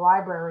went to the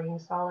library and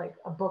you saw like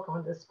a book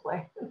on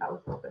display, that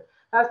was open.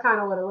 That's kind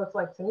of what it looks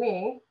like to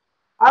me.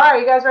 All right,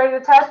 you guys ready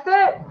to test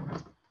it?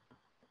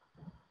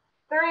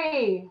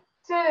 3,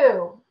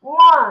 2,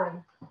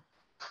 1.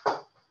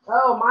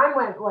 Oh, mine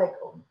went like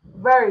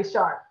very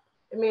sharp.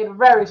 It made a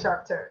very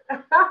sharp turn.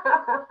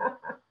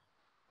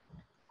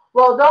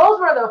 Well, those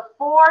were the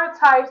 4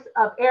 types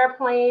of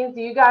airplanes.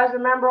 Do you guys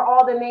remember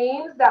all the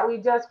names that we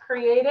just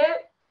created?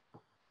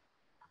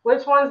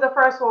 Which one's the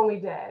first one we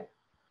did?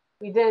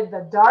 We did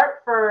the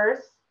dart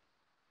first,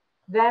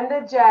 then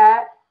the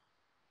jet,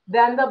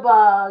 then the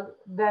bug,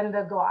 then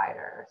the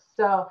glider.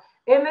 So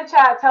in the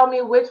chat, tell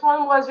me which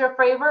one was your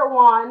favorite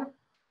one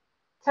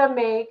to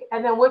make,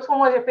 and then which one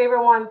was your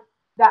favorite one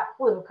that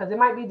flew, because it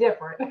might be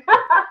different.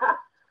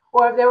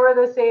 Or if they were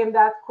the same,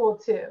 that's cool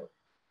too.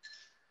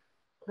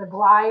 The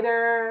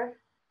glider,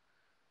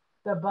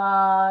 the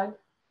bug.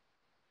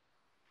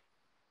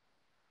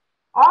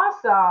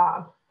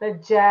 Awesome. The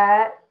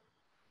jet.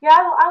 Yeah,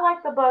 I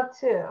like the bug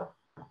too.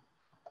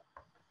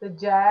 The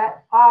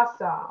jet.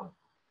 Awesome.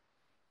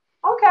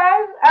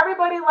 Okay.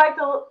 Everybody liked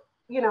the,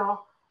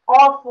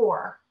 all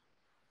four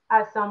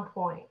at some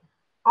point.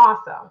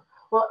 Awesome.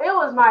 Well, it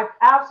was my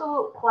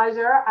absolute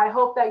pleasure. I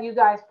hope that you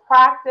guys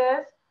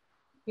practice.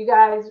 You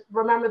guys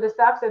remember the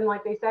steps. And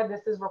like they said,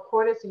 this is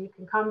recorded, so you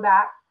can come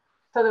back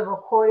to the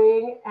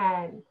recording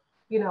and,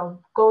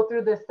 go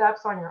through the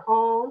steps on your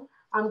own.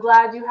 I'm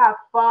glad you have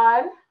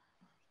fun.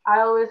 I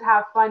always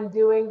have fun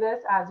doing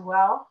this as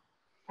well.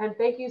 And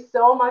thank you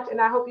so much. And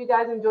I hope you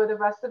guys enjoy the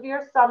rest of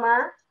your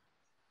summer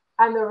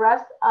and the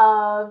rest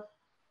of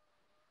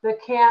the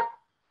camp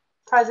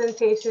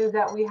presentations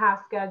that we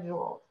have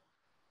scheduled.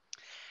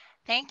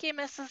 Thank you,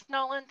 Mrs.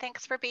 Nolen.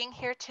 Thanks for being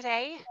here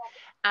today.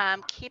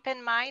 Keep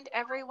in mind,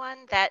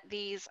 everyone, that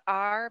these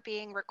are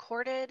being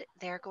recorded.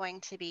 They're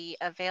going to be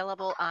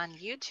available on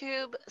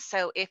YouTube.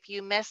 So if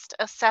you missed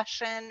a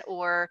session,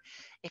 or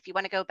if you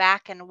want to go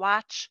back and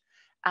watch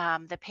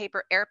the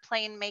paper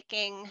airplane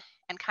making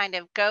and kind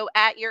of go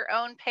at your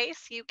own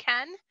pace, you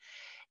can.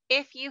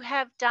 If you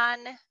have done,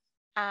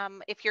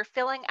 if you're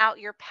filling out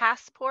your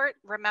passport,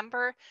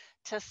 remember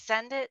to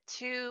send it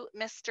to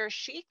Mr.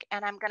 Sheik,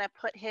 and I'm going to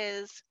put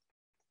his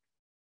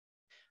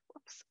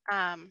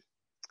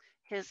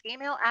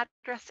email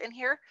address in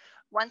here.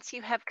 Once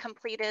you have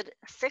completed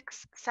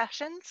 6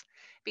 sessions,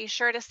 be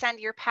sure to send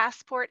your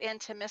passport in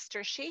to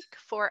Mr. Sheik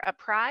for a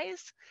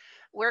prize.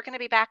 We're going to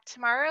be back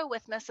tomorrow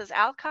with Mrs.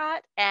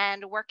 Alcott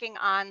and working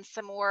on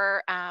some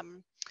more.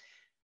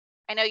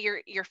 I know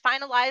you're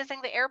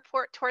finalizing the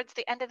airport towards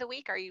the end of the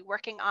week. Are you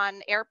working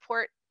on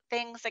airport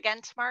things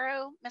again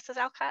tomorrow, Mrs.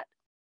 Alcott?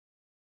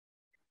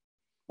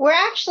 We're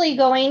actually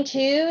going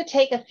to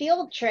take a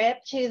field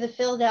trip to the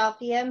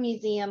Philadelphia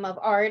Museum of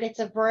Art. It's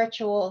a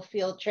virtual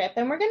field trip,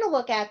 and we're going to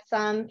look at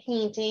some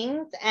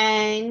paintings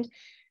and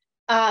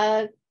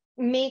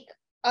make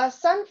a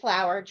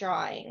sunflower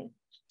drawing.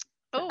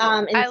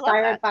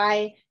 Inspired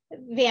by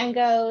Van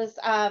Gogh's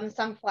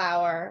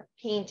sunflower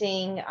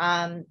painting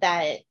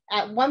that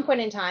at one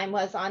point in time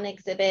was on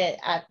exhibit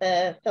at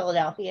the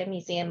Philadelphia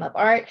Museum of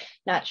Art.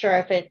 Not sure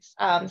if it's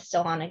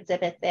still on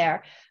exhibit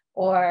there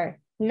or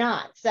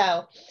not.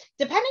 So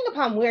depending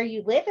upon where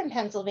you live in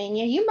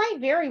Pennsylvania, you might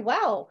very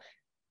well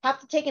have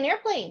to take an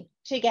airplane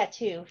to get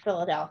to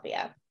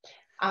Philadelphia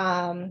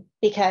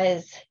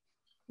because,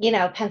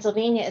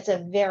 Pennsylvania is a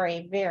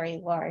very,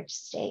 very large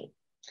state.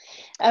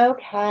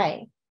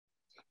 Okay.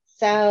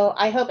 So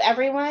I hope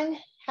everyone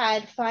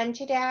had fun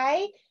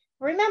today.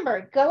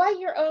 Remember, go at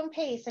your own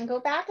pace and go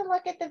back and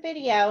look at the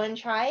video and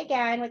try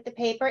again with the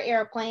paper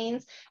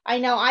airplanes. I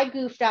know I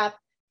goofed up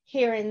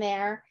here and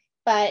there,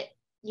 but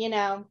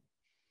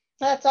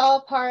that's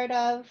all part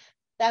of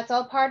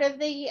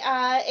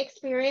the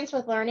experience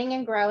with learning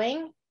and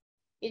growing.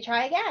 You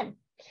try again.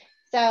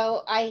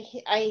 So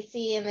I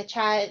see in the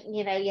chat,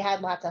 you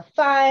had lots of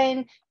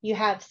fun. You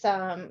have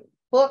some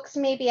books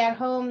maybe at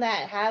home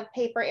that have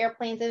paper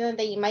airplanes in them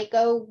that you might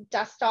go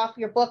dust off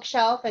your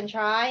bookshelf and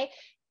try.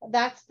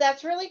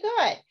 That's really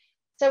good.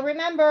 So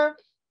remember,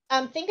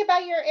 think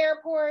about your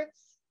airports.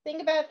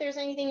 Think about if there's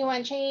anything you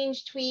want to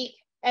change, tweak,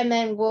 and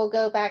then we'll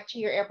go back to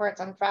your airports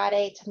on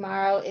Friday.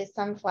 Tomorrow is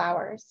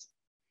sunflowers.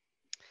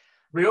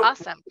 Real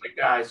awesome. quick,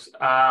 guys.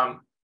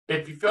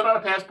 If you filled out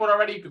a passport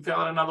already, you can fill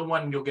out another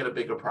one and you'll get a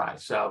bigger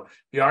prize. So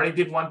if you already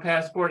did one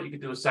passport, you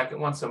can do a second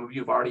one. Some of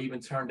you have already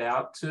even turned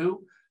out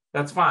 2.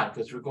 That's fine,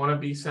 because we're going to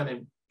be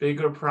sending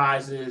bigger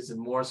prizes and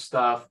more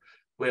stuff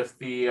with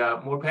the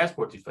more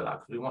passports you fill out.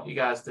 Because we want you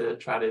guys to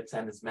try to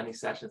attend as many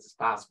sessions as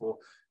possible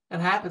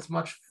and have as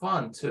much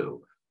fun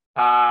too.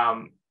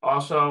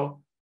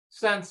 Also,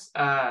 since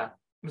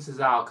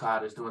Mrs.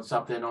 Alcott is doing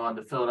something on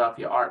the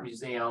Philadelphia Art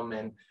Museum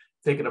and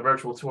taking a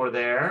virtual tour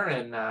there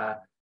and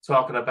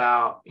talking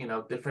about,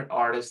 different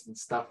artists and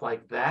stuff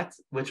like that,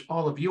 which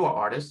all of you are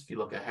artists. If you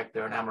look at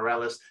Hector and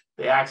Amaryllis,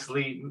 they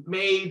actually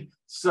made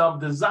some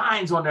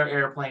designs on their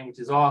airplane, which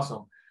is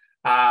awesome.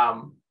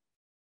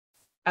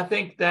 I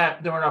think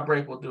that during our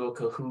break, we'll do a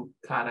Kahoot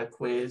kind of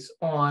quiz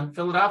on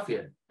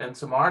Philadelphia and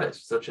some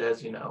artists, such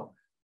as,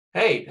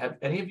 hey, have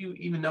any of you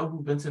even know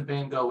who Vincent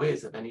van Gogh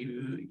is? Have any of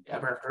you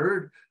ever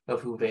heard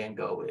of who Van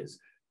Gogh is?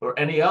 Or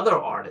any other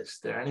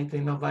artists or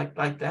anything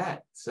like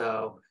that?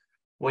 So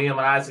William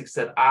and Isaac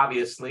said,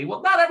 obviously.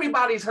 Well, not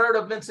everybody's heard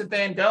of Vincent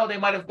van Gogh. They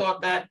might have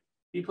thought that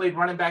he played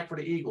running back for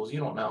the Eagles. You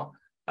don't know.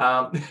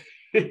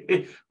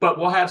 But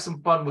we'll have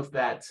some fun with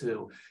that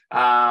too.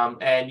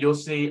 And you'll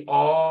see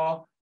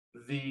all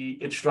the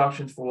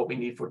instructions for what we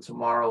need for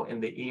tomorrow in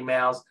the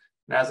emails.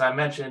 And as I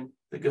mentioned,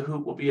 the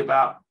Kahoot will be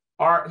about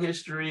art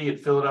history and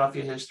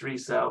Philadelphia history.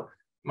 So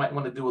you might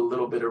want to do a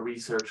little bit of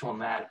research on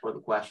that for the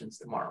questions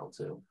tomorrow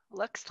too.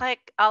 Looks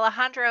like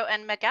Alejandro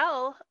and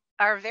Miguel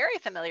are very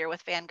familiar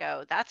with Van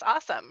Gogh. That's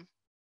awesome.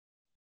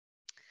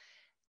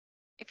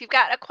 If you've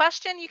got a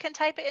question, you can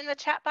type it in the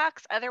chat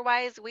box.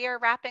 Otherwise, we are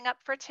wrapping up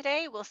for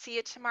today. We'll see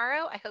you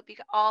tomorrow. I hope you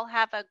all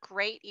have a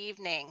great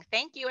evening.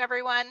 Thank you,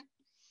 everyone.